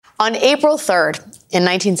On April 3rd, in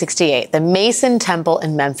 1968, the Mason Temple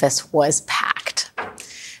in Memphis was packed.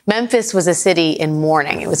 Memphis was a city in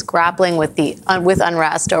mourning. It was grappling with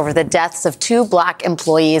unrest over the deaths of two black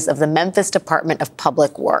employees of the Memphis Department of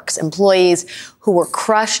Public Works, employees who were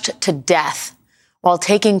crushed to death while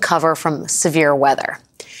taking cover from severe weather.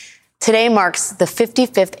 Today marks the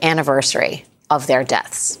 55th anniversary of their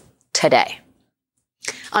deaths. Today.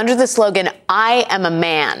 Under the slogan, "I am a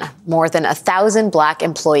man," more than 1,000 black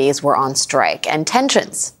employees were on strike, and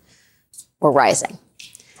tensions were rising.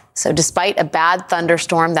 So despite a bad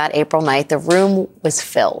thunderstorm that April night, the room was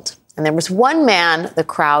filled. And there was one man the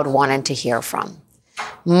crowd wanted to hear from.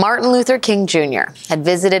 Martin Luther King Jr. had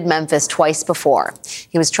visited Memphis twice before.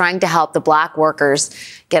 He was trying to help the black workers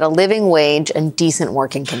get a living wage and decent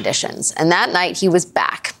working conditions. And that night he was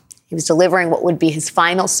back. He was delivering what would be his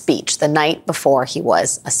final speech the night before he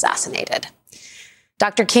was assassinated.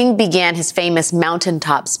 Dr. King began his famous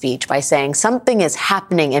mountaintop speech by saying, "Something is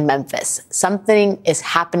happening in Memphis. Something is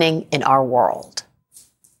happening in our world."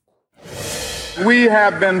 We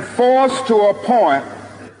have been forced to a point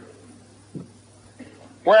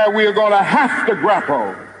where we are going to have to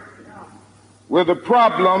grapple with the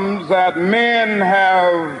problems that men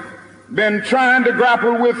have been trying to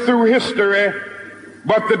grapple with through history,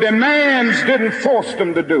 but the demands didn't force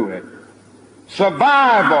them to do it.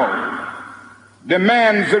 Survival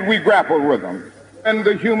demands that we grapple with them. And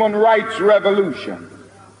the human rights revolution,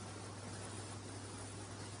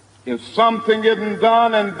 if something isn't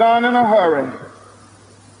done and done in a hurry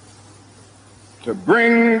to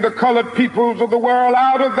bring the colored peoples of the world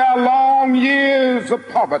out of their long years of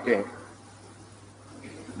poverty,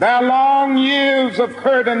 their long years of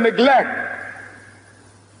hurt and neglect,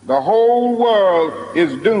 the whole world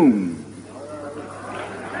is doomed.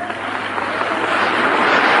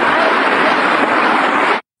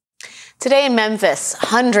 Today in Memphis,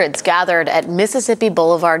 hundreds gathered at Mississippi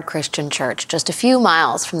Boulevard Christian Church, just a few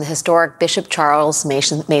miles from the historic Bishop Charles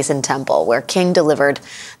Mason Temple, where King delivered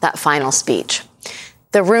that final speech.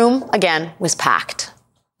 The room, again, was packed,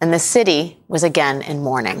 and the city was again in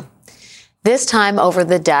mourning. This time over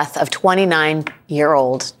the death of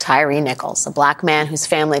 29-year-old Tyree Nichols, a black man whose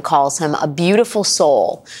family calls him a beautiful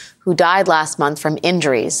soul, who died last month from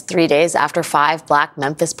injuries 3 days after 5 black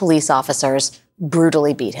Memphis police officers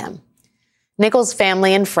brutally beat him. Nichols'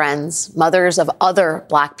 family and friends, mothers of other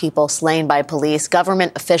black people slain by police,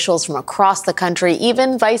 government officials from across the country,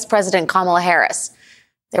 even Vice President Kamala Harris,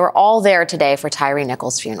 they were all there today for Tyree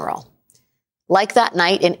Nichols' funeral. Like that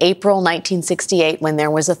night in April 1968 when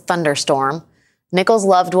there was a thunderstorm, Nichols'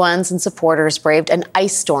 loved ones and supporters braved an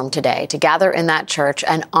ice storm today to gather in that church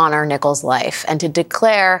and honor Nichols' life and to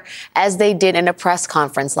declare, as they did in a press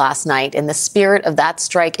conference last night, in the spirit of that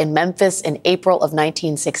strike in Memphis in April of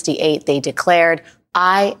 1968, they declared,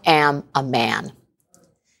 "I am a man."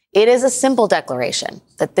 It is a simple declaration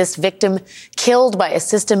that this victim killed by a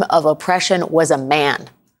system of oppression was a man,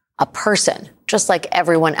 a person, just like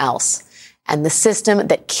everyone else. And the system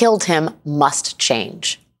that killed him must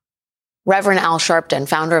change. Reverend Al Sharpton,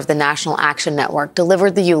 founder of the National Action Network,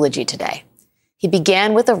 delivered the eulogy today. He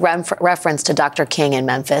began with a reference to Dr. King in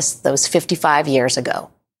Memphis those 55 years ago.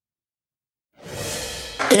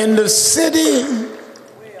 In the city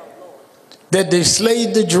that they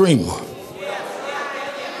slayed the dreamer,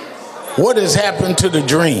 what has happened to the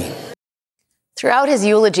dream? Throughout his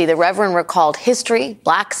eulogy, the Reverend recalled history,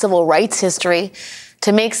 black civil rights history,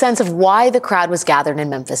 to make sense of why the crowd was gathered in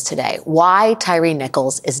Memphis today, why Tyree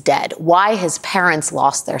Nichols is dead, why his parents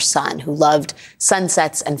lost their son, who loved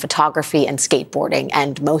sunsets and photography and skateboarding,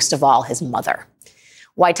 and most of all, his mother.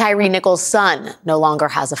 Why Tyree Nichols' son no longer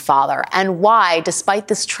has a father, and why, despite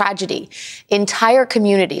this tragedy, entire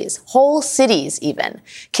communities, whole cities even,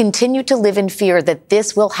 continue to live in fear that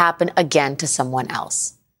this will happen again to someone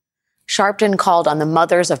else. Sharpton called on the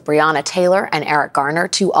mothers of Breonna Taylor and Eric Garner,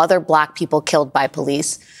 2 other black people killed by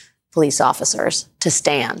police officers, to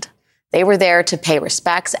stand. They were there to pay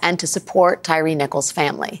respects and to support Tyree Nichols'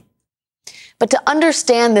 family. But to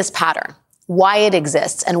understand this pattern, why it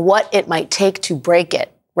exists, and what it might take to break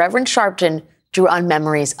it, Reverend Sharpton drew on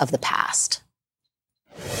memories of the past.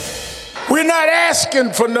 We're not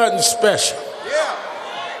asking for nothing special.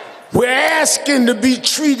 We're asking to be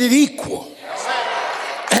treated equal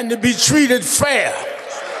and to be treated fair.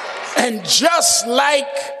 And just like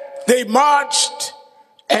they marched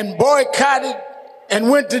and boycotted and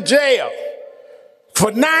went to jail for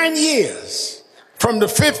 9 years from the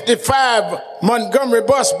 55 Montgomery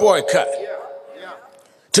bus boycott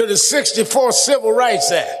to the 64 Civil Rights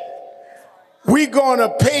Act, we're gonna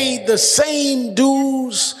pay the same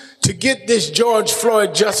dues to get this George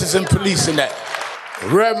Floyd Justice and Policing Act.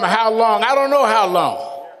 Reverend, how long? I don't know how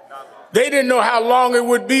long. They didn't know how long it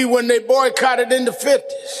would be when they boycotted in the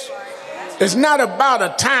 50s. It's not about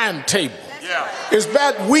a timetable. It's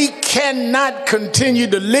that we cannot continue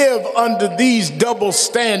to live under these double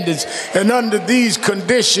standards and under these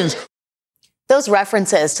conditions. Those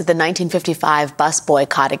references to the 1955 bus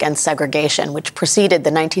boycott against segregation, which preceded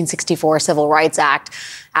the 1964 Civil Rights Act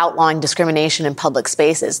outlawing discrimination in public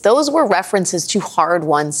spaces, those were references to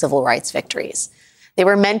hard-won civil rights victories. They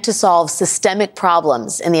were meant to solve systemic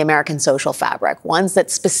problems in the American social fabric, ones that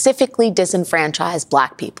specifically disenfranchise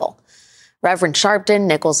Black people. Reverend Sharpton,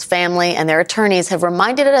 Nichols' family, and their attorneys have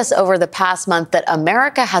reminded us over the past month that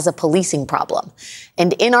America has a policing problem.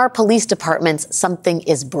 And in our police departments, something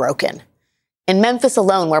is broken. In Memphis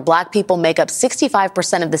alone, where Black people make up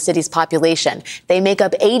 65% of the city's population, they make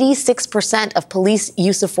up 86% of police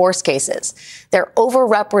use of force cases. They're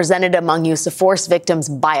overrepresented among use of force victims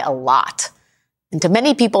by a lot. And to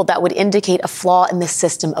many people, that would indicate a flaw in the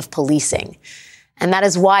system of policing. And that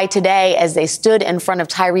is why today, as they stood in front of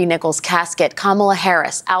Tyree Nichols' casket, Kamala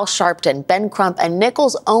Harris, Al Sharpton, Ben Crump, and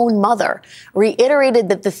Nichols' own mother reiterated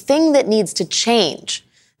that the thing that needs to change,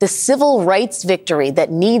 the civil rights victory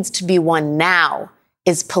that needs to be won now,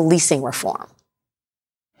 is policing reform.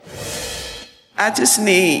 I just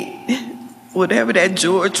need whatever that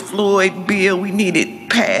George Floyd bill, we need it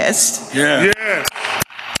passed. Yeah.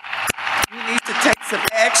 We need to take some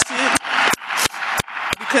action.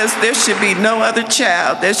 Because there should be no other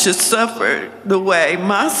child that should suffer the way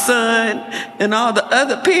my son and all the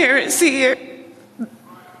other parents here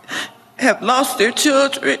have lost their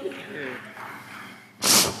children.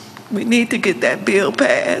 We need to get that bill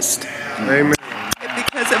passed. Amen.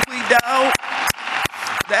 Because if we don't,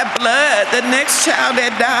 that blood, the next child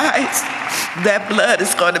that dies, that blood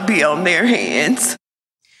is going to be on their hands.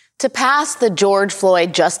 To pass the George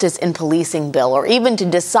Floyd Justice in Policing bill, or even to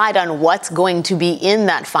decide on what's going to be in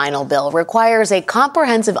that final bill, requires a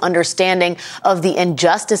comprehensive understanding of the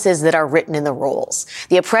injustices that are written in the rules,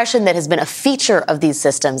 the oppression that has been a feature of these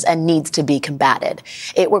systems and needs to be combated.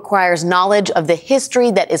 It requires knowledge of the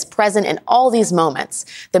history that is present in all these moments,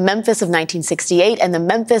 the Memphis of 1968 and the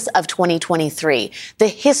Memphis of 2023, the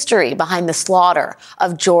history behind the slaughter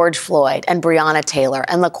of George Floyd and Breonna Taylor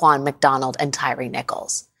and Laquan McDonald and Tyree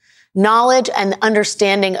Nichols. Knowledge and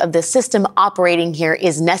understanding of the system operating here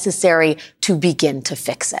is necessary to begin to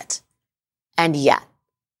fix it. And yet,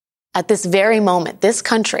 at this very moment, this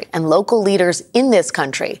country and local leaders in this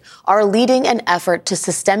country are leading an effort to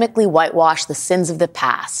systemically whitewash the sins of the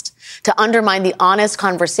past, to undermine the honest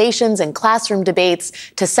conversations and classroom debates,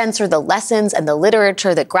 to censor the lessons and the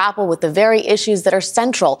literature that grapple with the very issues that are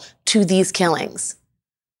central to these killings.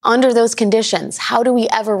 Under those conditions, how do we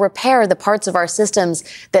ever repair the parts of our systems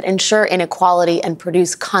that ensure inequality and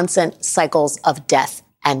produce constant cycles of death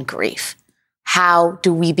and grief? How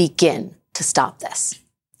do we begin to stop this?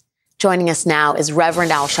 Joining us now is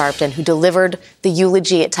Reverend Al Sharpton, who delivered the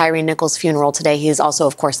eulogy at Tyree Nichols' funeral today. He is also,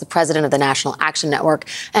 of course, the president of the National Action Network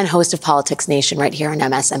and host of Politics Nation right here on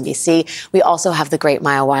MSNBC. We also have the great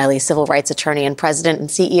Maya Wiley, civil rights attorney and president and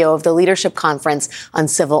CEO of the Leadership Conference on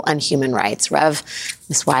Civil and Human Rights. Rev,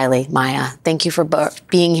 Ms. Wiley, Maya, thank you for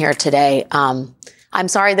being here today. I'm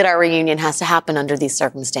sorry that our reunion has to happen under these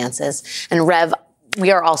circumstances. And Rev, we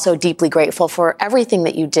are also deeply grateful for everything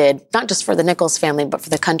that you did, not just for the Nichols family, but for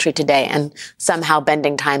the country today, and somehow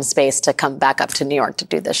bending time space to come back up to New York to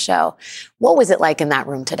do this show. What was it like in that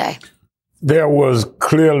room today? There was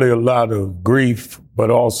clearly a lot of grief, but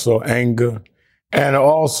also anger, and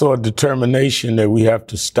also a determination that we have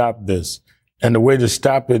to stop this. And the way to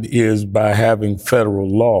stop it is by having federal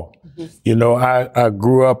law. Mm-hmm. You know, I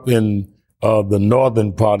grew up in the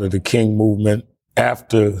northern part of the King movement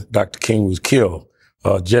after Dr. King was killed.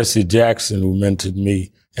 Jesse Jackson, who mentored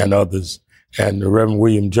me, and others, and the Reverend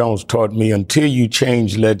William Jones taught me, until you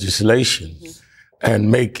change legislation and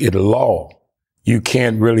make it a law, you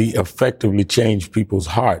can't really effectively change people's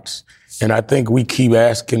hearts. And I think we keep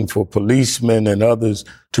asking for policemen and others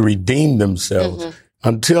to redeem themselves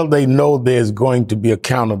until they know there's going to be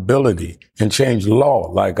accountability and change law,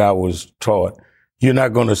 like I was taught. You're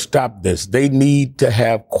not going to stop this. They need to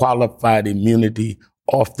have qualified immunity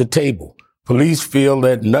off the table. Police feel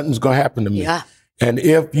that nothing's going to happen to me. Yeah. And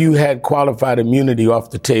if you had qualified immunity off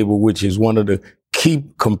the table, which is one of the key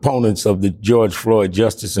components of the George Floyd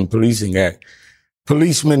Justice and Policing Act,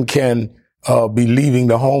 policemen can be leaving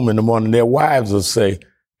the home in the morning. Their wives will say,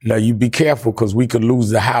 now you be careful because we could lose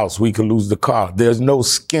the house, we could lose the car. There's no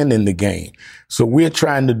skin in the game. So we're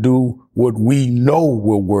trying to do what we know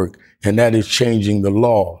will work, and that is changing the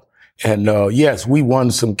law. And yes, we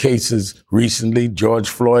won some cases recently. George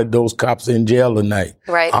Floyd, those cops in jail tonight.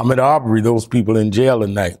 Right. Ahmaud Arbery, those people in jail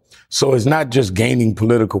tonight. So it's not just gaining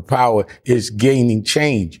political power, it's gaining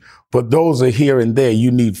change. But those are here and there.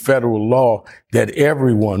 You need federal law that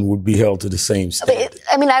everyone would be held to the same standard.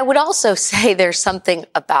 I would also say there's something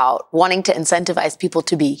about wanting to incentivize people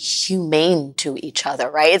to be humane to each other,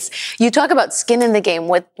 right? You talk about skin in the game.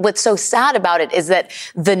 What's so sad about it is that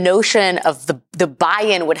the notion of the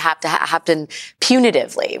buy-in would have to happen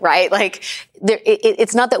punitively, right? Like,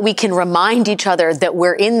 it's not that we can remind each other that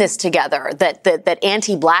we're in this together, that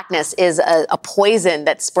anti-blackness is a poison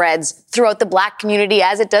that spreads throughout the black community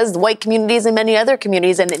as it does the white communities and many other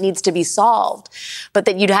communities, and it needs to be solved. But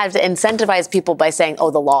that you'd have to incentivize people by saying,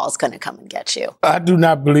 oh, the law is going to come and get you. I do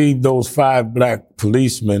not believe those 5 black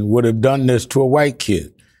policemen would have done this to a white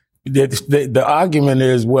kid. The argument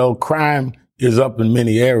is, well, crime is up in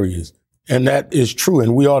many areas. And that is true.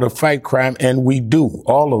 And we ought to fight crime. And we do.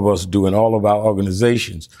 All of us do in all of our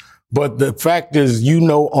organizations. But the fact is,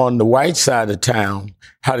 on the white side of town,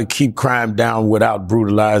 how to keep crime down without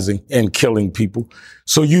brutalizing and killing people.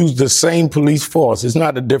 So use the same police force. It's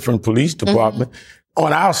not a different police department. Mm-hmm.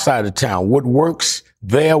 On our side of town, what works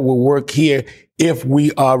there will work here if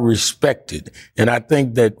we are respected. And I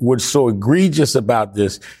think that what's so egregious about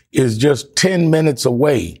this is just 10 minutes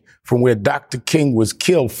away from where Dr. King was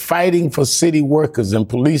killed, fighting for city workers, and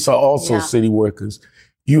police are also city workers.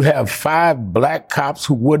 You have 5 black cops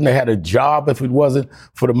who wouldn't have had a job if it wasn't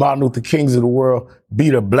for the Martin Luther Kings of the world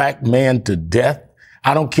beat a black man to death.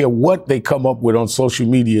 I don't care what they come up with on social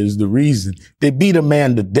media is the reason. They beat a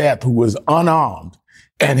man to death who was unarmed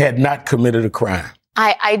and had not committed a crime.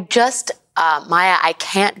 Maya, I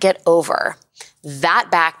can't get over that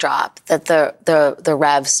backdrop that the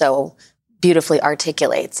Rev so beautifully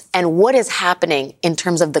articulates, and what is happening in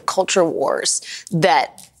terms of the culture wars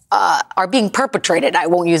that are being perpetrated, I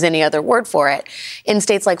won't use any other word for it, in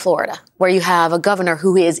states like Florida, where you have a governor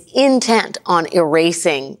who is intent on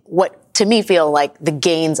erasing what to me feel like the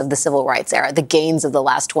gains of the civil rights era, the gains of the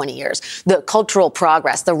last 20 years, the cultural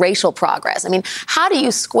progress, the racial progress. I mean, how do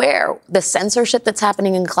you square the censorship that's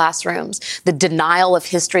happening in classrooms, the denial of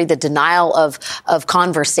history, the denial of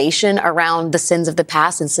conversation around the sins of the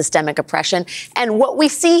past and systemic oppression, and what we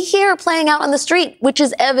see here playing out on the street, which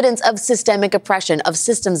is evidence of systemic oppression, of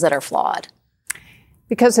systems that are flawed?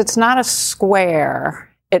 Because it's not a square,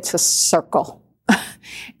 it's a circle.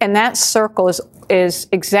 And that circle is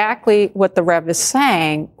exactly what the Rev is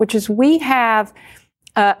saying, which is we have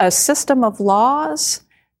a system of laws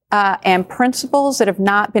and principles that have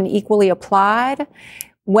not been equally applied.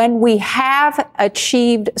 When we have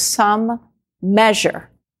achieved some measure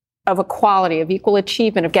of equality, of equal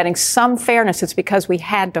achievement, of getting some fairness, it's because we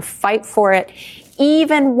had to fight for it,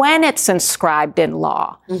 even when it's inscribed in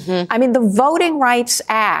law. Mm-hmm. I mean, the Voting Rights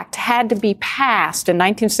Act had to be passed in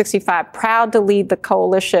 1965, proud to lead the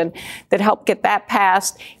coalition that helped get that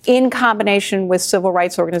passed in combination with civil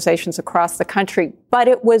rights organizations across the country. But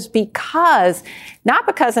it was not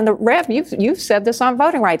because, and the Rev, you've said this on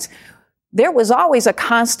voting rights, there was always a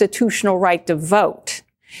constitutional right to vote.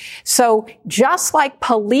 So just like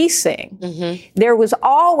policing, there was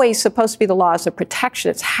always supposed to be the laws of protection.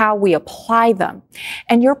 It's how we apply them.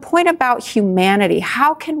 And your point about humanity,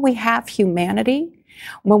 how can we have humanity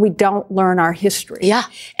when we don't learn our history? Yeah.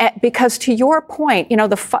 Because to your point,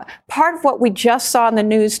 part of what we just saw in the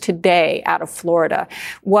news today out of Florida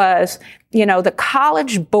was, the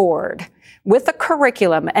College Board with a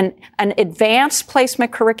curriculum, an advanced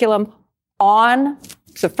placement curriculum on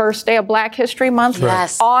the first day of Black History Month,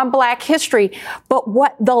 yes, on Black history. But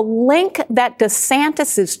what the link that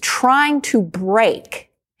DeSantis is trying to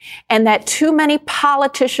break, and that too many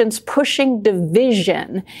politicians pushing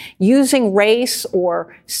division, using race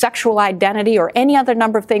or sexual identity or any other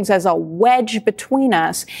number of things as a wedge between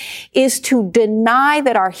us, is to deny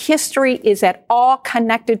that our history is at all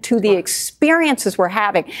connected to the experiences we're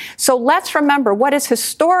having. So let's remember, what is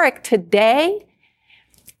historic today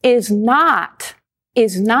is not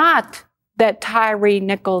that Tyree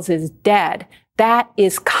Nichols is dead. That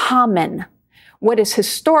is common. What is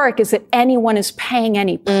historic is that anyone is paying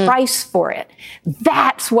any price for it.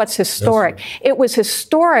 That's what's historic. That's right. It was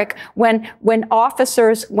historic when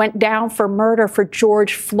officers went down for murder for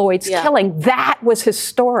George Floyd's killing. That was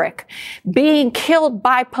historic. Being killed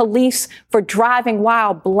by police for driving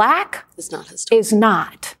while Black is not historic. Is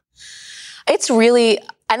not. It's really...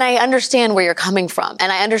 And I understand where you're coming from. And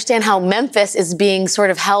I understand how Memphis is being sort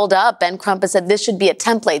of held up. Ben Crump has said this should be a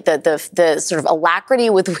template. The sort of alacrity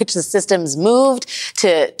with which the system's moved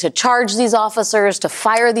to charge these officers, to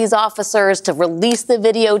fire these officers, to release the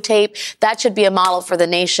videotape, that should be a model for the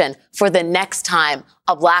nation. for the next time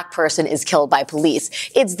a black person is killed by police.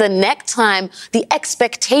 It's the next time, the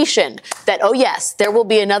expectation that, oh yes, there will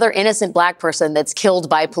be another innocent black person that's killed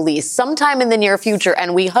by police sometime in the near future,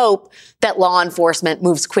 and we hope that law enforcement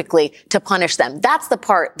moves quickly to punish them. That's the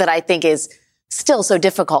part that I think is still so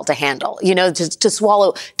difficult to handle, to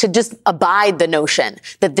swallow, to just abide the notion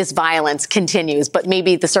that this violence continues, but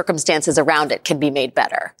maybe the circumstances around it can be made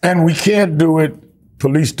better. And we can't do it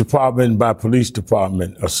police department by police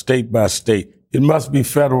department or state by state. It must be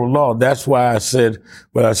federal law. That's why I said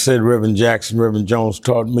what I said Reverend Jackson, Reverend Jones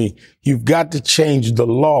taught me. You've got to change the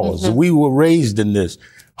laws. Mm-hmm. We were raised in this.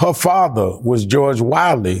 Her father was George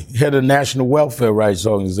Wiley, head of National Welfare Rights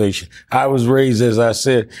Organization. I was raised, as I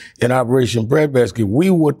said, in Operation Breadbasket. We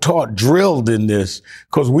were taught, drilled in this,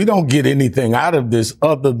 because we don't get anything out of this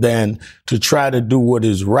other than to try to do what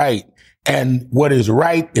is right. And what is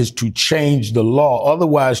right is to change the law.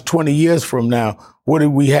 Otherwise, 20 years from now, what do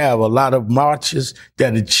we have? A lot of marches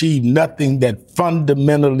that achieve nothing that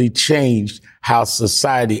fundamentally changed how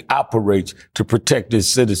society operates to protect its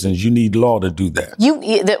citizens. You need law to do that.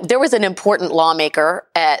 There was an important lawmaker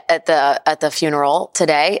at the funeral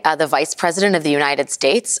today, the Vice President of the United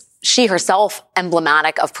States. She herself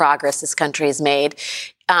emblematic of progress this country has made.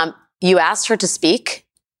 You asked her to speak.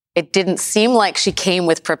 It didn't seem like she came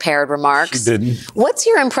with prepared remarks. She didn't. What's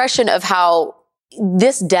your impression of how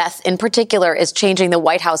this death in particular is changing the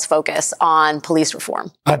White House focus on police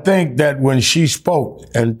reform? I think that when she spoke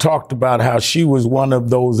and talked about how she was one of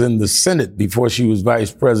those in the Senate before she was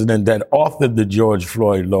vice president that authored the George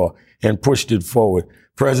Floyd law and pushed it forward,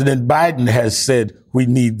 President Biden has said we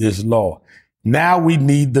need this law. Now we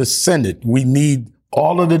need the Senate. We need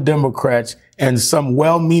all of the Democrats and some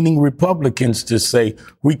well-meaning Republicans to say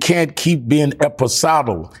we can't keep being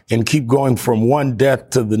episodal and keep going from one death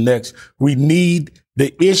to the next. We need,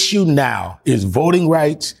 the issue now is voting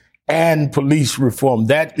rights and police reform.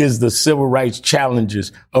 That is the civil rights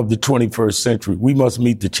challenges of the 21st century. We must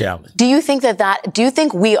meet the challenge. Do you think do you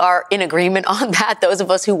think we are in agreement on that, those of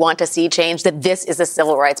us who want to see change, that this is a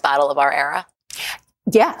civil rights battle of our era?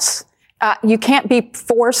 Yes. You can't be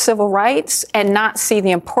for civil rights and not see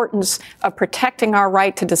the importance of protecting our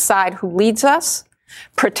right to decide who leads us,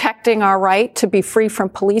 protecting our right to be free from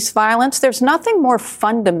police violence. There's nothing more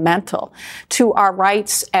fundamental to our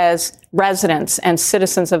rights as residents and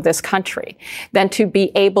citizens of this country than to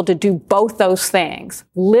be able to do both those things,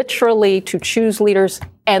 literally to choose leaders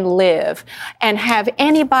and live, and have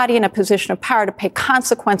anybody in a position of power to pay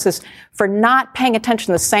consequences for not paying attention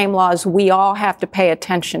to the same laws we all have to pay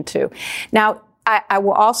attention to. Now, I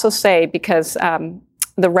will also say, because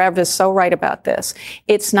the Rev is so right about this,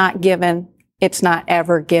 it's not given, it's not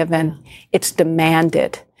ever given, it's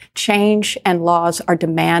demanded. Change and laws are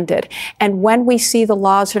demanded. And when we see the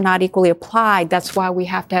laws are not equally applied, that's why we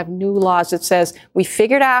have to have new laws that says, we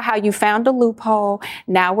figured out how you found a loophole,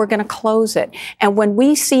 now we're going to close it. And when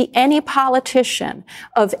we see any politician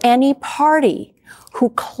of any party who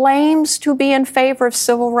claims to be in favor of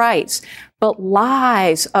civil rights, but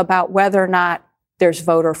lies about whether or not there's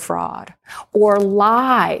voter fraud, or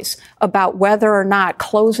lies about whether or not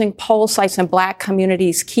closing poll sites in black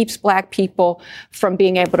communities keeps black people from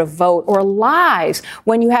being able to vote, or lies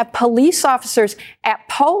when you have police officers at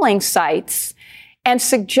polling sites and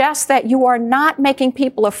suggest that you are not making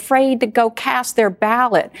people afraid to go cast their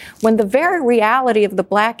ballot, when the very reality of the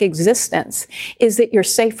black existence is that you're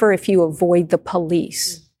safer if you avoid the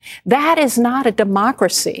police. That is not a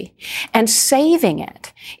democracy. And saving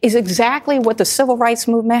it is exactly what the civil rights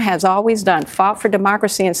movement has always done, fought for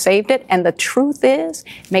democracy and saved it. And the truth is,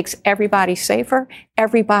 makes everybody safer,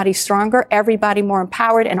 everybody stronger, everybody more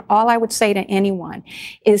empowered. And all I would say to anyone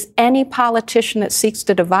is any politician that seeks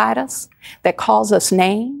to divide us, that calls us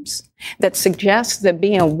names, that suggests that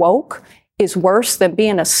being woke is worse than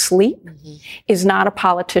being asleep, is not a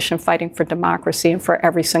politician fighting for democracy and for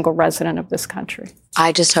every single resident of this country.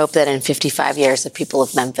 I just hope that in 55 years, the people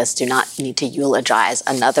of Memphis do not need to eulogize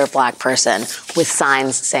another black person with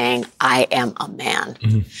signs saying, I am a man.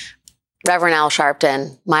 Mm-hmm. Reverend Al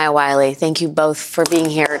Sharpton, Maya Wiley, thank you both for being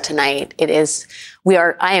here tonight.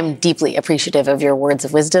 I am deeply appreciative of your words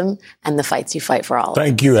of wisdom and the fights you fight for all of us.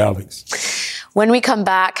 Thank you, Alex. When we come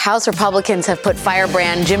back, House Republicans have put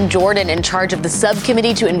firebrand Jim Jordan in charge of the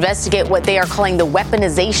subcommittee to investigate what they are calling the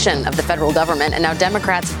weaponization of the federal government. And now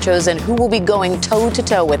Democrats have chosen who will be going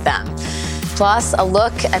toe-to-toe with them. Plus, a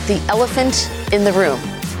look at the elephant in the room.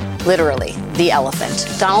 Literally, the elephant.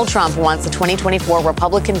 Donald Trump wants the 2024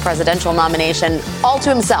 Republican presidential nomination all to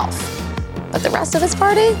himself. But the rest of his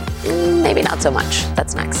party? Maybe not so much.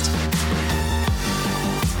 That's next.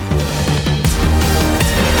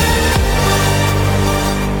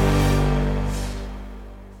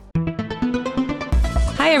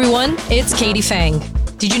 everyone. It's Katie Fang.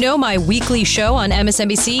 Did you know my weekly show on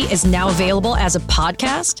MSNBC is now available as a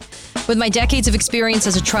podcast? With my decades of experience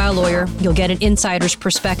as a trial lawyer, you'll get an insider's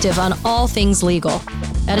perspective on all things legal.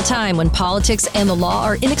 At a time when politics and the law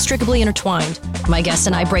are inextricably intertwined, my guests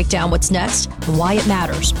and I break down what's next and why it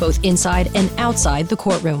matters, both inside and outside the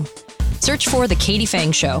courtroom. Search for The Katie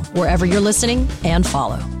Fang Show wherever you're listening and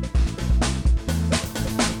follow.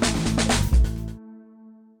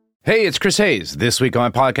 Hey, it's Chris Hayes. This week on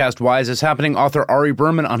my podcast, Why Is This Happening? Author Ari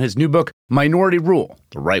Berman on his new book, Minority Rule,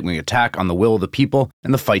 the right-wing attack on the will of the people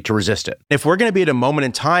and the fight to resist it. If we're going to be at a moment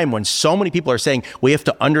in time when so many people are saying we have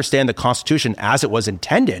to understand the Constitution as it was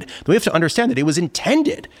intended, then we have to understand that it was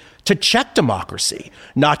intended to check democracy,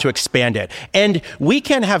 not to expand it. And we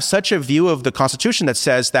can have such a view of the Constitution that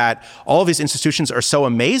says that all of these institutions are so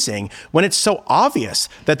amazing when it's so obvious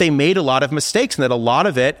that they made a lot of mistakes and that a lot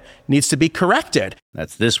of it needs to be corrected.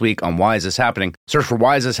 That's this week on Why Is This Happening? Search for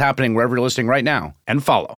Why Is This Happening wherever you're listening right now and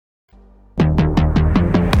follow.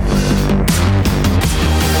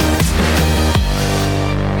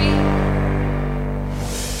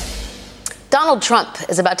 Donald Trump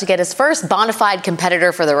is about to get his first bona fide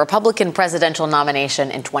competitor for the Republican presidential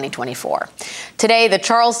nomination in 2024. Today, the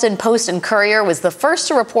Charleston Post and Courier was the first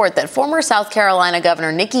to report that former South Carolina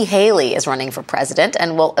Governor Nikki Haley is running for president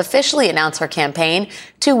and will officially announce her campaign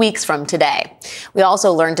 2 weeks from today. We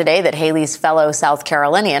also learned today that Haley's fellow South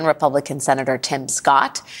Carolinian Republican Senator Tim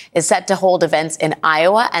Scott is set to hold events in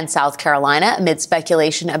Iowa and South Carolina amid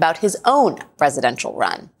speculation about his own presidential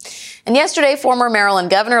run. And yesterday, former Maryland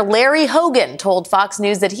Governor Larry Hogan told Fox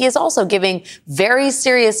News that he is also giving very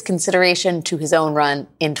serious consideration to his own run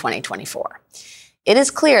in 2024. It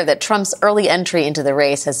is clear that Trump's early entry into the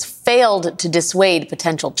race has failed to dissuade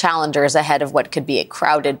potential challengers ahead of what could be a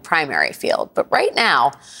crowded primary field. But right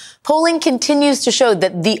now, polling continues to show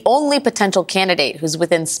that the only potential candidate who's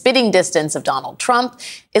within spitting distance of Donald Trump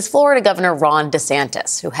is Florida Governor Ron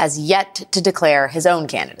DeSantis, who has yet to declare his own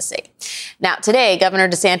candidacy. Now, today, Governor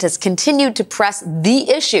DeSantis continued to press the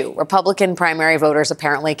issue Republican primary voters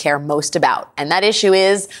apparently care most about, and that issue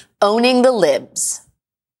is owning the libs.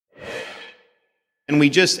 And we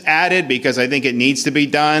just added, because I think it needs to be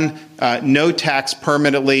done, no tax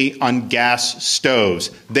permanently on gas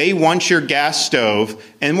stoves. They want your gas stove,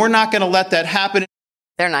 and we're not going to let that happen.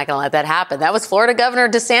 They're not going to let that happen. That was Florida Governor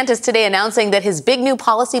DeSantis today announcing that his big new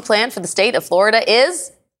policy plan for the state of Florida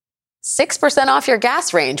is 6% off your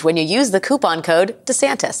gas range when you use the coupon code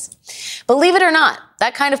DeSantis. Believe it or not,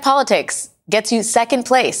 that kind of politics gets you second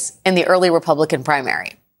place in the early Republican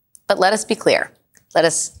primary. But let us be clear. Let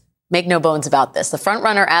us make no bones about this. The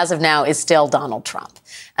frontrunner as of now is still Donald Trump.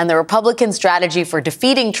 And the Republican strategy for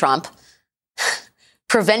defeating Trump,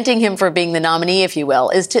 preventing him from being the nominee, if you will,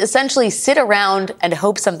 is to essentially sit around and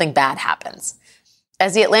hope something bad happens.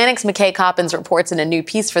 As The Atlantic's McKay Coppins reports in a new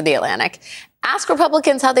piece for The Atlantic, ask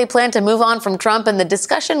Republicans how they plan to move on from Trump, and the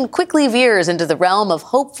discussion quickly veers into the realm of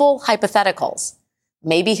hopeful hypotheticals.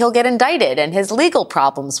 Maybe he'll get indicted and his legal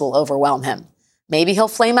problems will overwhelm him. Maybe he'll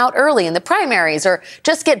flame out early in the primaries or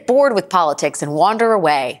just get bored with politics and wander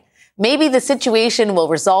away. Maybe the situation will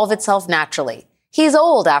resolve itself naturally. He's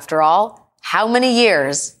old, after all. How many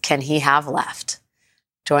years can he have left?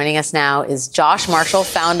 Joining us now is Josh Marshall,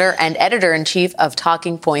 founder and editor-in-chief of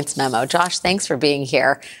Talking Points Memo. Josh, thanks for being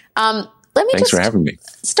here. Thanks for having me.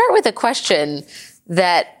 Start with a question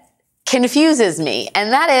that confuses me,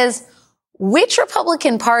 and that is, which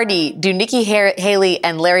Republican Party do Nikki Haley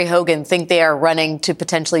and Larry Hogan think they are running to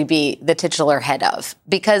potentially be the titular head of?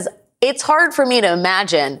 Because it's hard for me to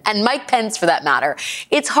imagine, and Mike Pence for that matter,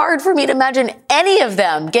 it's hard for me to imagine any of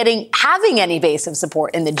them having any base of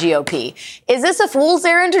support in the GOP. Is this a fool's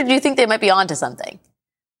errand, or do you think they might be onto something?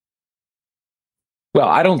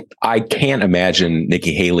 Well, I can't imagine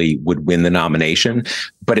Nikki Haley would win the nomination,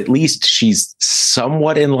 but at least she's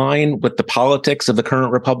somewhat in line with the politics of the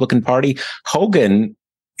current Republican Party. Hogan,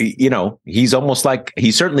 he's almost like,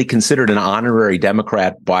 he's certainly considered an honorary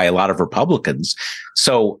Democrat by a lot of Republicans.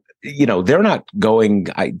 So, they're not going,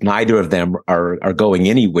 neither of them are going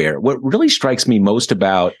anywhere. What really strikes me most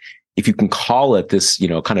about, if you can call it this,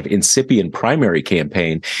 kind of incipient primary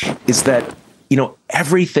campaign, is that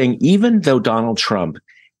everything, even though Donald Trump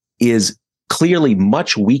is clearly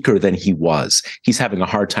much weaker than he was, he's having a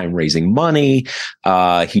hard time raising money.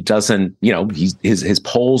 He doesn't, his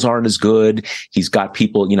polls aren't as good. He's got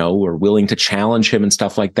people, who are willing to challenge him and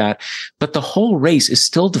stuff like that. But the whole race is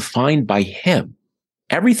still defined by him.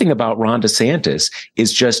 Everything about Ron DeSantis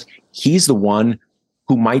is just, he's the one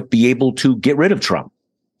who might be able to get rid of Trump.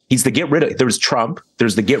 He's the there's Trump,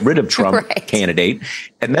 there's the get rid of Trump right. candidate.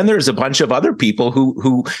 And then there's a bunch of other people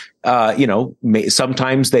who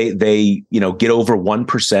sometimes they get over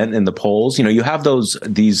 1% in the polls. You have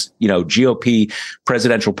these GOP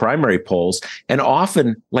presidential primary polls, and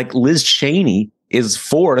often like Liz Cheney is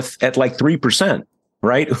fourth at like 3%.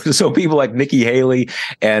 Right. So people like Nikki Haley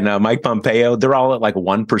and Mike Pompeo, they're all at like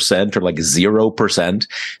 1% or like 0%.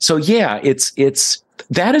 So, yeah,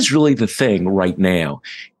 that is really the thing right now.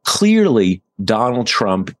 Clearly, Donald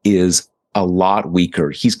Trump is a lot weaker.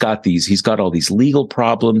 He's got all these legal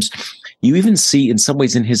problems. You even see in some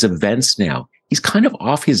ways in his events now, he's kind of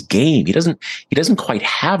off his game. He doesn't quite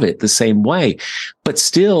have it the same way. But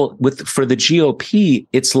still, for the GOP,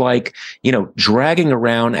 it's like, dragging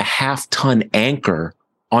around a half-ton anchor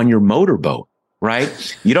on your motorboat.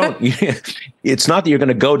 Right? You don't. It's not that you're going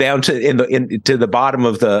to go down to the bottom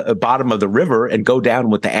of the river and go down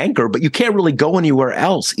with the anchor, but you can't really go anywhere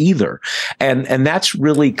else either. And that's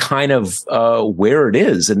really kind of where it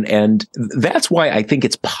is, and that's why I think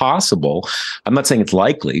it's possible. I'm not saying it's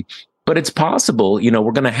likely, but it's possible.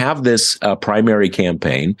 We're going to have this primary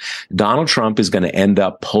campaign. Donald Trump is going to end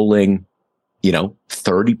up pulling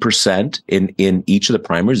 30% in each of the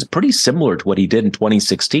primaries, pretty similar to what he did in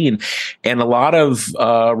 2016. And a lot of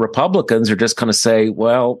Republicans are just going to say,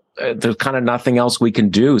 well, there's kind of nothing else we can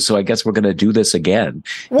do. So I guess we're going to do this again,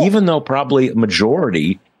 even though probably a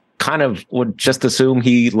majority kind of would just assume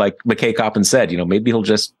he, like McKay Coppin said, maybe he'll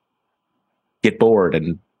just get bored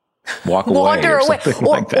and walk away, wander away,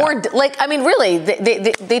 really,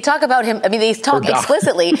 they talk about him. I mean, they talk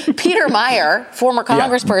explicitly. Peter Meyer, former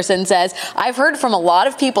congressperson, says, "I've heard from a lot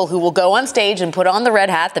of people who will go on stage and put on the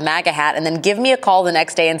red hat, the MAGA hat, and then give me a call the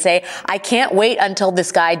next day and say, I can't wait until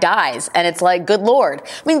this guy dies." And it's like, good Lord.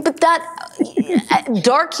 I mean, but that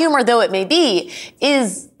dark humor, though it may be,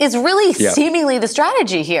 is really seemingly the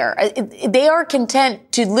strategy here. They are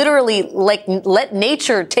content to literally let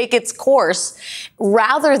nature take its course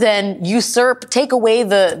rather than take away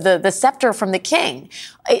the scepter from the king.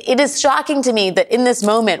 It is shocking to me that in this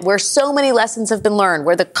moment where so many lessons have been learned,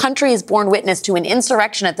 where the country is borne witness to an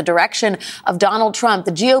insurrection at the direction of Donald Trump,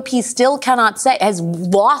 the GOP still cannot say, has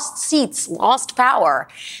lost seats, lost power.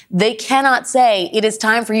 They cannot say it is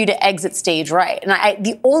time for you to exit stage right. And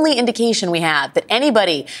the only indication we have that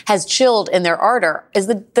anybody has chilled in their ardor is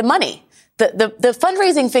the money. The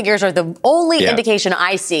fundraising figures are the only indication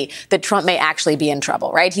I see that Trump may actually be in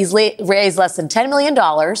trouble, right? He's raised less than $10 million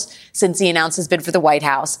since he announced his bid for the White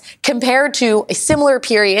House, compared to a similar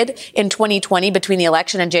period in 2020 between the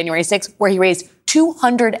election and January 6th, where he raised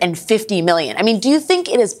 $250 million. I mean, do you think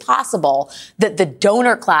it is possible that the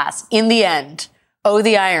donor class, in the end, oh,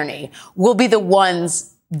 the irony, will be the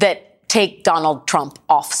ones that take Donald Trump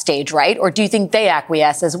off stage, right? Or do you think they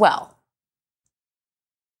acquiesce as well?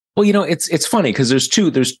 Well, it's funny because there's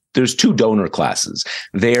two donor classes.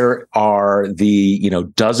 There are the,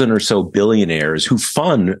 dozen or so billionaires who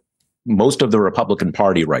fund most of the Republican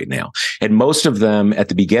Party right now. And most of them at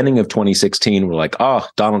the beginning of 2016 were like, oh,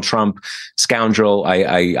 Donald Trump, scoundrel,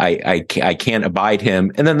 I can't abide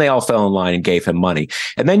him. And then they all fell in line and gave him money.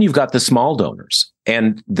 And then you've got the small donors.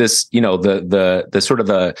 And this, the sort of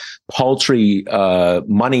the paltry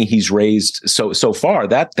money he's raised so far,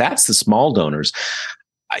 that's the small donors.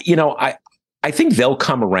 I think they'll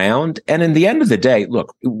come around. And in the end of the day,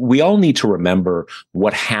 look, we all need to remember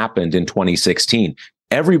what happened in 2016.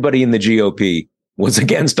 Everybody in the GOP was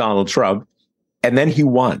against Donald Trump, and then he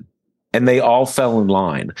won, and they all fell in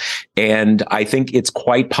line. And I think it's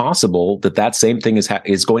quite possible that same thing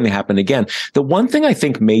is going to happen again. The one thing I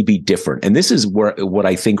think may be different, and this is what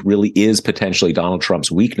I think really is potentially Donald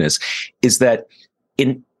Trump's weakness, is that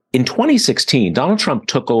in 2016, Donald Trump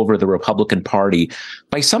took over the Republican Party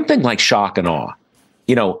by something like shock and awe.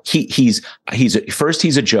 He's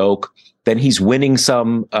a joke. Then he's winning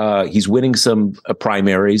some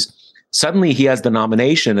primaries. Suddenly he has the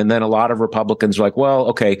nomination. And then a lot of Republicans are like, well,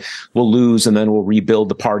 okay, we'll lose and then we'll rebuild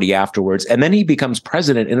the party afterwards. And then he becomes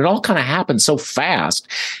president. And it all kind of happened so fast.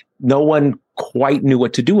 No one quite knew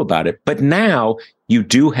what to do about it. But now you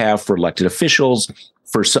do have, for elected officials,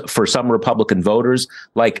 for some Republican voters,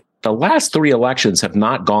 like the last three elections have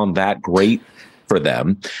not gone that great for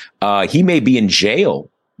them. He may be in jail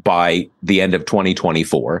by the end of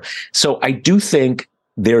 2024. So I do think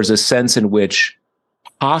there's a sense in which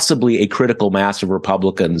possibly a critical mass of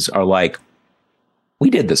Republicans are like, we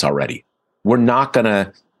did this already. We're not going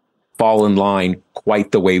to fall in line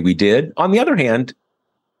quite the way we did. On the other hand,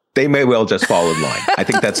 they may well just fall in line. I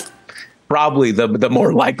think that's probably the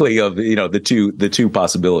more likely of, the two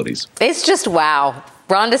possibilities. It's just wow.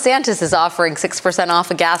 Ron DeSantis is offering 6%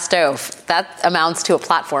 off a gas stove. That amounts to a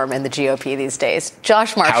platform in the GOP these days.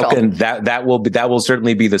 Josh Marshall. How can that will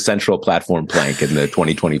certainly be the central platform plank in the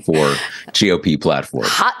 2024 GOP platform.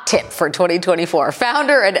 Hot tip for 2024.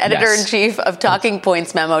 Founder and editor-in-chief of Talking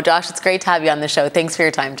Points Memo. Josh, it's great to have you on the show. Thanks for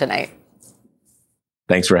your time tonight.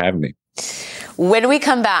 Thanks for having me. When we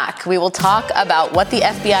come back, we will talk about what the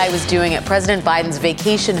FBI was doing at President Biden's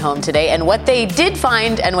vacation home today and what they did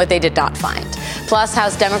find and what they did not find. Plus,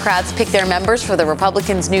 House Democrats pick their members for the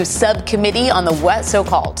Republicans' new subcommittee on the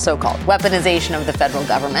so-called weaponization of the federal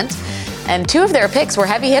government. And two of their picks were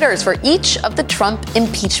heavy hitters for each of the Trump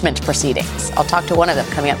impeachment proceedings. I'll talk to one of them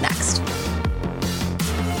coming up next.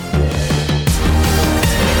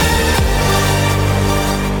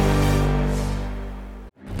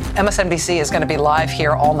 MSNBC is going to be live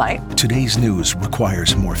here all night. Today's news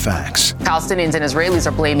requires more facts. Palestinians and Israelis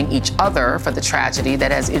are blaming each other for the tragedy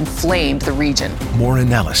that has inflamed the region. More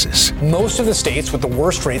analysis. Most of the states with the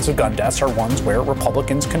worst rates of gun deaths are ones where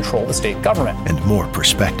Republicans control the state government. And more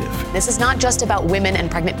perspective. This is not just about women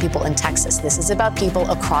and pregnant people in Texas. This is about people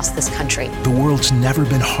across this country. The world's never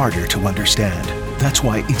been harder to understand. That's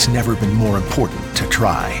why it's never been more important to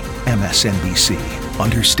try. MSNBC.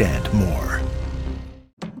 Understand more.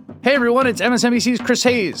 Hey everyone, it's MSNBC's Chris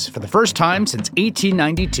Hayes. For the first time since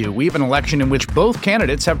 1892, we have an election in which both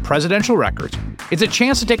candidates have presidential records. It's a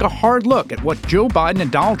chance to take a hard look at what Joe Biden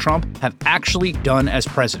and Donald Trump have actually done as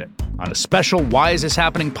president. On a special Why Is This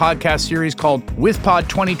Happening podcast series called With Pod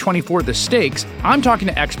 2024 The Stakes, I'm talking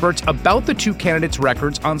to experts about the two candidates'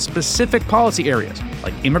 records on specific policy areas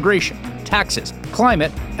like immigration, taxes,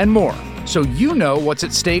 climate, and more. So you know what's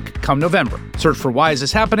at stake come November. Search for Why Is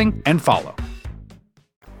This Happening and follow.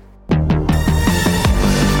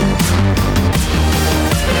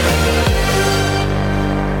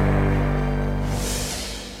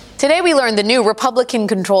 Today, we learned the new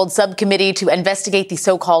Republican-controlled subcommittee to investigate the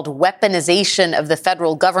so-called weaponization of the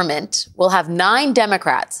federal government will have 9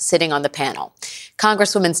 Democrats sitting on the panel.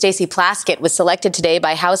 Congresswoman Stacey Plaskett was selected today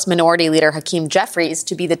by House Minority Leader Hakeem Jeffries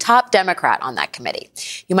to be the top Democrat on that committee.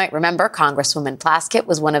 You might remember Congresswoman Plaskett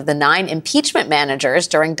was one of the 9 impeachment managers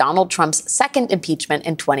during Donald Trump's second impeachment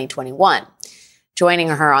in 2021. Joining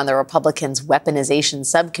her on the Republicans' weaponization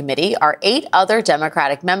subcommittee are 8 other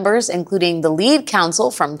Democratic members, including the lead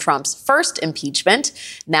counsel from Trump's first impeachment,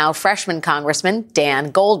 now freshman Congressman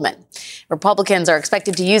Dan Goldman. Republicans are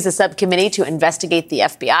expected to use the subcommittee to investigate the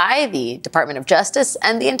FBI, the Department of Justice,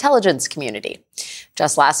 and the intelligence community.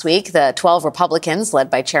 Just last week, the 12 Republicans, led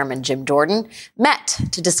by Chairman Jim Jordan, met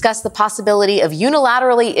to discuss the possibility of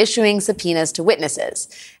unilaterally issuing subpoenas to witnesses.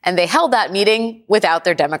 And they held that meeting without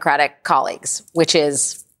their Democratic colleagues, which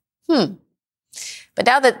is, But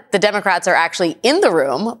now that the Democrats are actually in the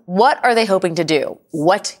room, what are they hoping to do?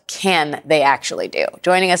 What can they actually do?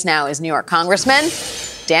 Joining us now is New York Congressman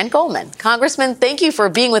Dan Goldman. Congressman, thank you for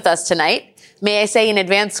being with us tonight. May I say in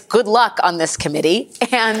advance, good luck on this committee.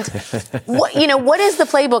 And, what is the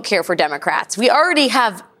playbook here for Democrats? We already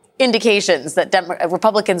have indications that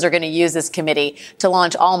Republicans are going to use this committee to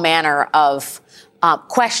launch all manner of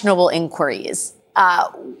questionable inquiries.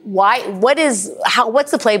 What's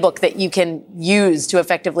the playbook that you can use to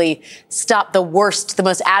effectively stop the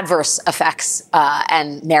most adverse effects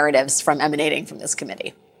and narratives from emanating from this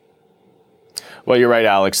committee? Well, you're right,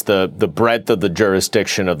 Alex. The breadth of the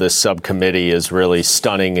jurisdiction of this subcommittee is really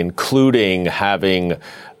stunning, including having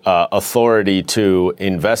authority to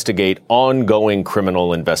investigate ongoing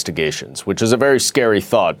criminal investigations, which is a very scary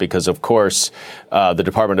thought because, of course, the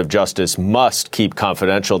Department of Justice must keep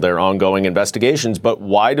confidential their ongoing investigations. But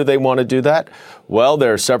why do they want to do that? Well,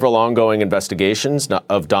 there are several ongoing investigations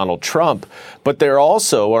of Donald Trump, but there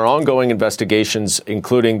also are ongoing investigations,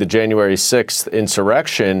 including the January 6th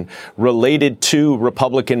insurrection, related to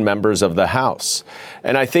Republican members of the House.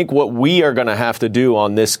 And I think what we are going to have to do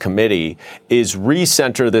on this committee is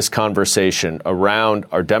recenter this conversation around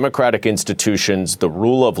our democratic institutions, the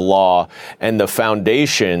rule of law, and the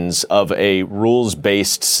foundations of a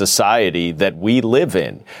rules-based society that we live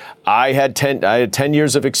in. I had 10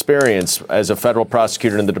 years of experience as a federal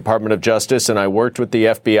prosecutor in the Department of Justice, and I worked with the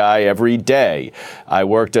FBI every day. I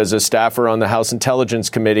worked as a staffer on the House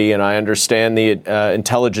Intelligence Committee, and I understand the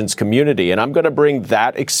intelligence community. And I'm going to bring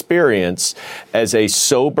that experience as a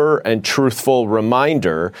sober and truthful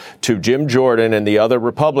reminder to Jim Jordan and the other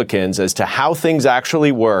Republicans as to how things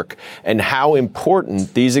actually work and how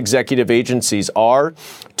important these executive agencies are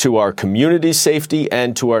to our community safety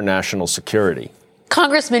and to our national security.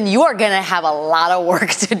 Congressman, you are going to have a lot of work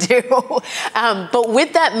to do. But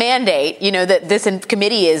with that mandate, that this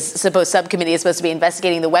subcommittee is supposed to be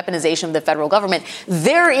investigating the weaponization of the federal government,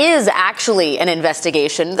 there is actually an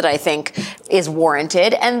investigation that I think is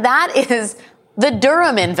warranted, and that is the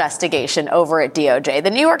Durham investigation over at DOJ. The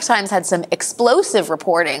New York Times had some explosive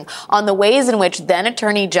reporting on the ways in which then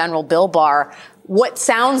Attorney General Bill Barr, what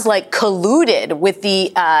sounds like colluded with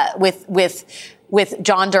the with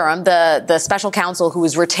John Durham, the special counsel who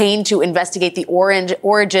was retained to investigate the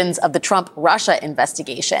origins of the Trump-Russia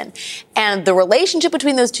investigation. And the relationship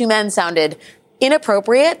between those two men sounded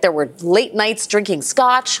inappropriate. There were late nights drinking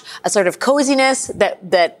scotch, a sort of coziness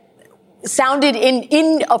that sounded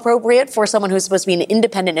inappropriate for someone who's supposed to be an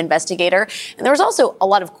independent investigator. And there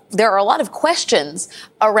are a lot of questions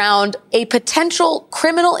around a potential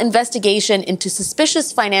criminal investigation into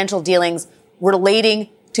suspicious financial dealings relating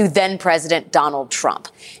to then President Donald Trump.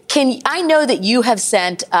 I know that you have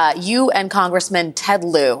sent, you and Congressman Ted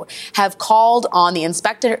Lieu have called on the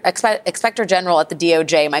Inspector General at the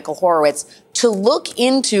DOJ, Michael Horowitz, to look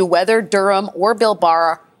into whether Durham or Bill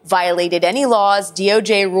Barr violated any laws,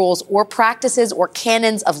 DOJ rules, or practices or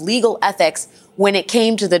canons of legal ethics when it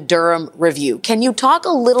came to the Durham review. Can you talk a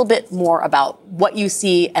little bit more about what you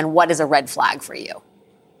see and what is a red flag for you?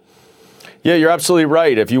 Yeah, you're absolutely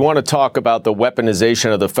right. If you want to talk about the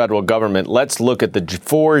weaponization of the federal government, let's look at the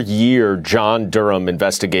 4-year John Durham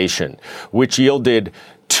investigation, which yielded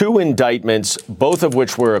 2 indictments, both of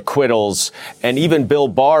which were acquittals. And even Bill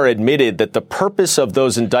Barr admitted that the purpose of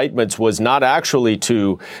those indictments was not actually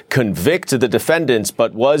to convict the defendants,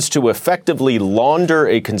 but was to effectively launder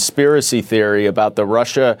a conspiracy theory about the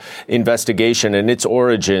Russia investigation and its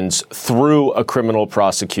origins through a criminal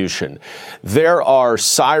prosecution. There are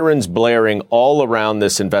sirens blaring all around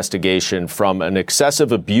this investigation, from an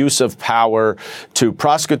excessive abuse of power to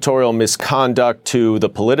prosecutorial misconduct to the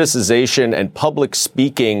politicization and public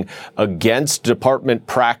speaking against department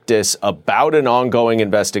practice about an ongoing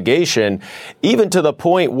investigation, even to the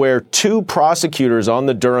point where 2 prosecutors on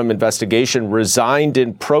the Durham investigation resigned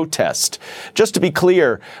in protest. Just to be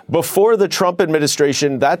clear, before the Trump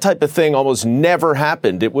administration, that type of thing almost never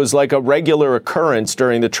happened. It was like a regular occurrence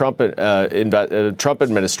during the Trump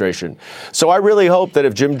administration. So I really hope that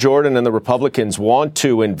if Jim Jordan and the Republicans want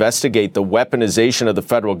to investigate the weaponization of the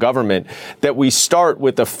federal government, that we start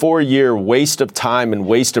with the 4-year waste of time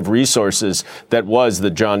and waste of resources that was the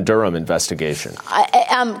John Durham investigation.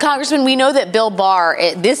 Congressman, we know that Bill Barr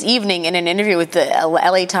this evening in an interview with the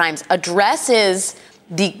LA Times addresses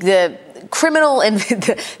the criminal and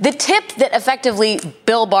the tip that effectively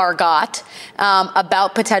Bill Barr got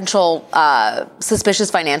about potential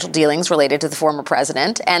suspicious financial dealings related to the former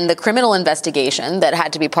president, and the criminal investigation that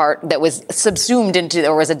had to be that was subsumed into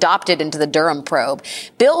or was adopted into the Durham probe.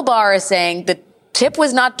 Bill Barr is saying that tip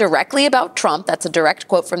was not directly about Trump. That's a direct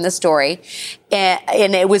quote from the story.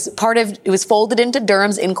 And it was folded into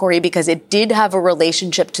Durham's inquiry because it did have a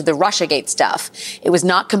relationship to the Russiagate stuff. It was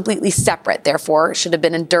not completely separate. Therefore, it should have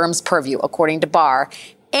been in Durham's purview, according to Barr.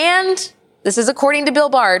 And this is according to Bill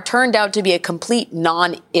Barr, it turned out to be a complete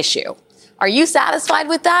non-issue. Are you satisfied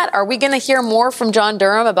with that? Are we going to hear more from John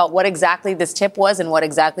Durham about what exactly this tip was and what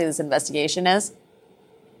exactly this investigation is?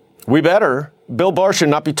 We better. Bill Barr should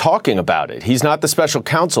not be talking about it. He's not the special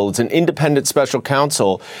counsel. It's an independent special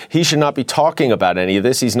counsel. He should not be talking about any of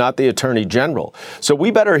this. He's not the attorney general. So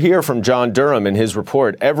we better hear from John Durham in his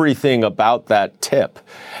report everything about that tip.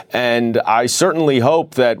 And I certainly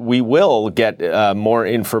hope that we will get more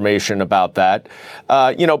information about that.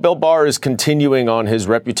 Bill Barr is continuing on his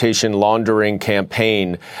reputation laundering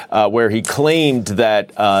campaign, where he claimed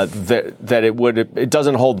that it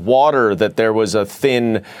doesn't hold water, that there was a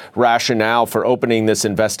thin rationale for opening this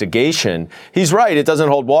investigation. He's right. It doesn't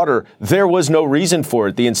hold water. There was no reason for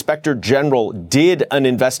it. The Inspector General did an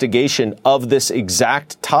investigation of this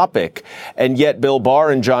exact topic. And yet Bill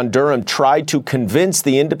Barr and John Durham tried to convince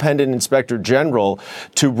the independent Inspector General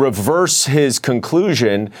to reverse his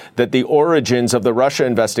conclusion that the origins of the Russia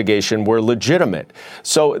investigation were legitimate.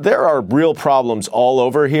 So there are real problems all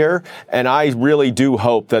over here. And I really do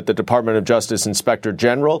hope that the Department of Justice Inspector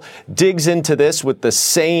General digs into this with the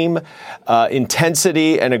same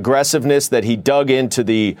intensity and aggressiveness that he dug into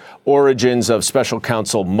the origins of Special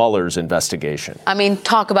Counsel Mueller's investigation. I mean,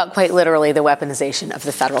 talk about quite literally the weaponization of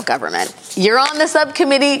the federal government. You're on the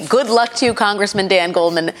subcommittee. Good luck to you, Congressman Dan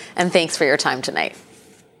Goldman, and thanks for your time tonight.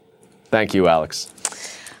 Thank you, Alex.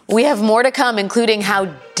 We have more to come, including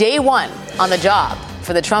how day one on the job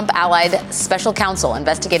for the Trump-allied special counsel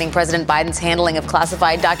investigating President Biden's handling of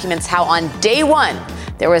classified documents, how on day one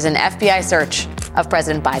there was an FBI search of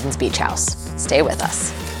President Biden's beach house. Stay with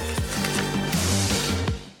us.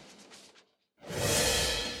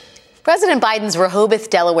 President Biden's Rehoboth,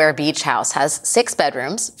 Delaware beach house has 6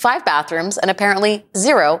 bedrooms, 5 bathrooms, and apparently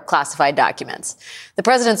 0 classified documents. The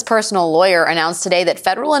president's personal lawyer announced today that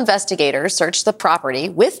federal investigators searched the property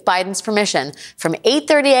with Biden's permission from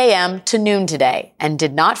 8:30 a.m. to noon today and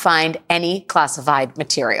did not find any classified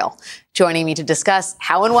material. Joining me to discuss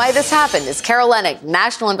how and why this happened is Carol Lennig,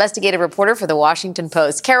 national investigative reporter for The Washington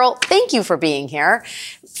Post. Carol, thank you for being here.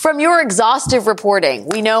 From your exhaustive reporting,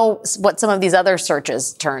 we know what some of these other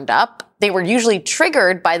searches turned up. They were usually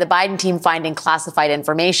triggered by the Biden team finding classified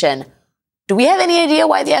information. Do we have any idea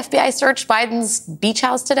why the FBI searched Biden's beach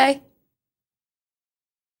house today?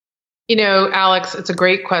 You know, Alex, it's a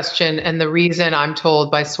great question. And the reason I'm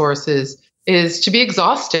told by sources is to be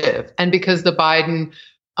exhaustive. And because the Biden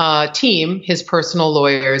team, his personal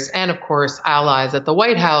lawyers, and of course, allies at the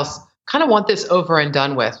White House kind of want this over and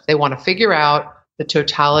done with. They want to figure out the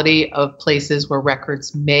totality of places where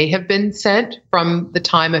records may have been sent from the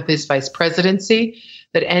time of his vice presidency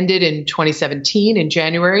that ended in 2017 in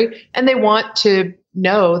January. And they want to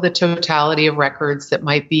know the totality of records that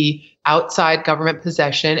might be outside government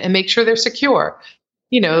possession and make sure they're secure.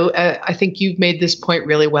 You know, I think you've made this point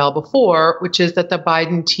really well before, which is that the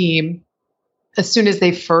Biden team, as soon as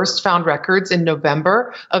they first found records in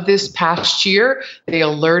November of this past year, they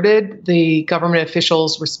alerted the government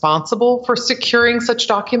officials responsible for securing such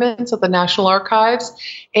documents at the National Archives.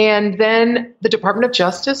 And then the Department of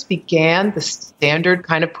Justice began the standard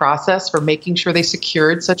kind of process for making sure they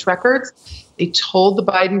secured such records. They told the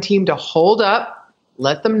Biden team to hold up,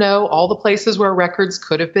 let them know all the places where records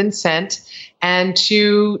could have been sent, and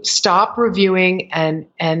to stop reviewing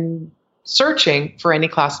and searching for any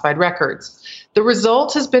classified records. The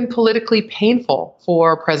result has been politically painful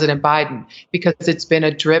for President Biden because it's been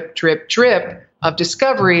a drip, drip, drip of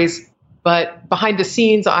discoveries. But behind the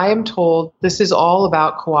scenes, I am told this is all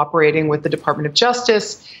about cooperating with the Department of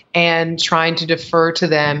Justice and trying to defer to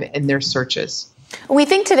them in their searches. We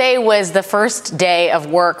think today was the first day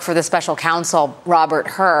of work for the special counsel, Robert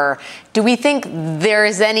Hur. Do we think there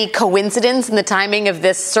is any coincidence in the timing of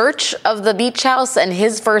this search of the beach house and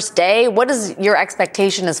his first day? What is your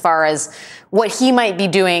expectation as far as what he might be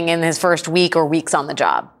doing in his first week or weeks on the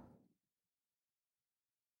job?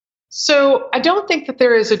 So I don't think that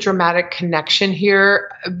there is a dramatic connection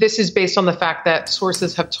here. This is based on the fact that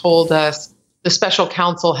sources have told us the special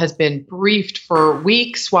counsel has been briefed for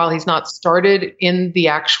weeks while he's not started in the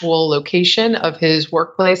actual location of his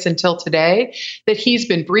workplace until today, that he's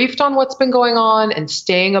been briefed on what's been going on and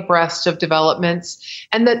staying abreast of developments,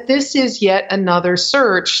 and that this is yet another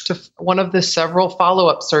search to one of the several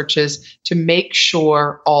follow-up searches to make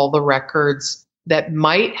sure all the records that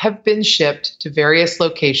might have been shipped to various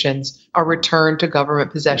locations are returned to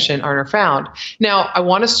government possession and are found. Now, I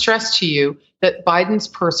want to stress to you that Biden's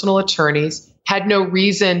personal attorneys had no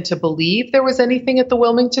reason to believe there was anything at the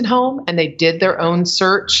Wilmington home, and they did their own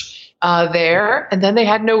search there. And then they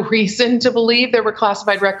had no reason to believe there were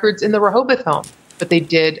classified records in the Rehoboth home, but they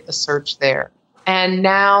did a search there. And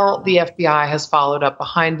now the FBI has followed up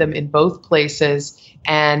behind them in both places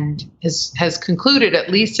and has concluded,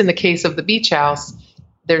 at least in the case of the beach house,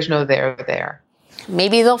 there's no there.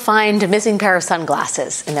 Maybe they'll find a missing pair of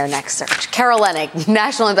sunglasses in their next search. Carol Lennig,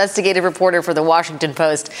 national investigative reporter for The Washington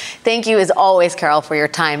Post. Thank you, as always, Carol, for your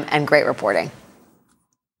time and great reporting.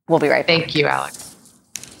 We'll be right back. Thank you, Alex.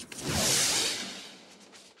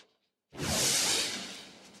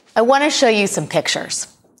 I want to show you some pictures.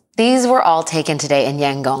 These were all taken today in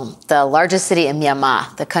Yangon, the largest city in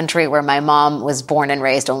Myanmar, the country where my mom was born and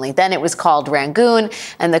raised. Only then it was called Rangoon,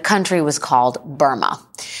 and the country was called Burma.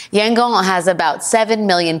 Yangon has about 7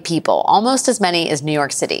 million people, almost as many as New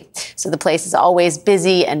York City. So the place is always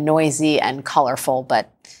busy and noisy and colorful,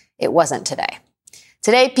 but it wasn't today.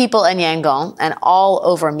 Today, people in Yangon and all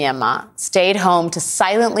over Myanmar stayed home to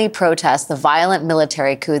silently protest the violent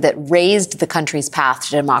military coup that razed the country's path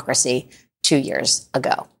to democracy 2 years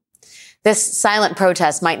ago. This silent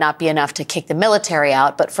protest might not be enough to kick the military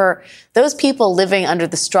out, but for those people living under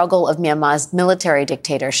the struggle of Myanmar's military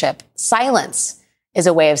dictatorship, silence is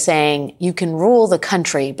a way of saying you can rule the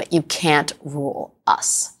country, but you can't rule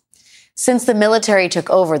us. Since the military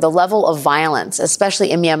took over, the level of violence,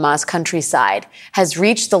 especially in Myanmar's countryside, has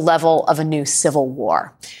reached the level of a new civil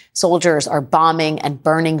war. Soldiers are bombing and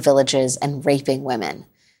burning villages and raping women.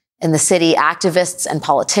 In the city, activists and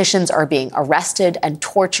politicians are being arrested and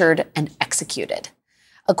tortured and executed.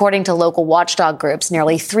 According to local watchdog groups,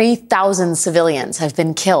 nearly 3,000 civilians have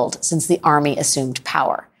been killed since the army assumed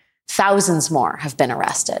power. Thousands more have been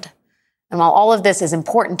arrested. And while all of this is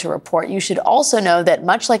important to report, you should also know that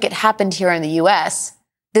much like it happened here in the U.S.,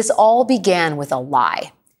 this all began with a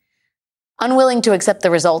lie. Unwilling to accept the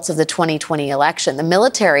results of the 2020 election, the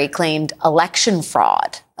military claimed election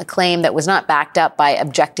fraud, a claim that was not backed up by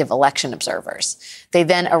objective election observers. They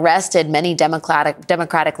then arrested many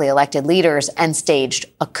democratically elected leaders and staged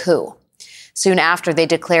a coup. Soon after, they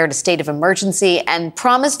declared a state of emergency and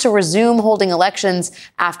promised to resume holding elections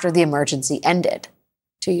after the emergency ended.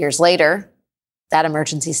 2 years later, that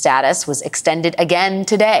emergency status was extended again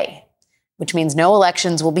today, which means no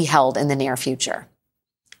elections will be held in the near future.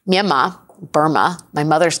 Myanmar, Burma, my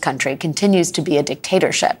mother's country, continues to be a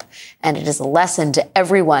dictatorship, and it is a lesson to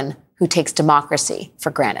everyone who takes democracy for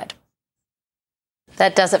granted.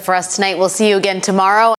 That does it for us tonight. We'll see you again tomorrow.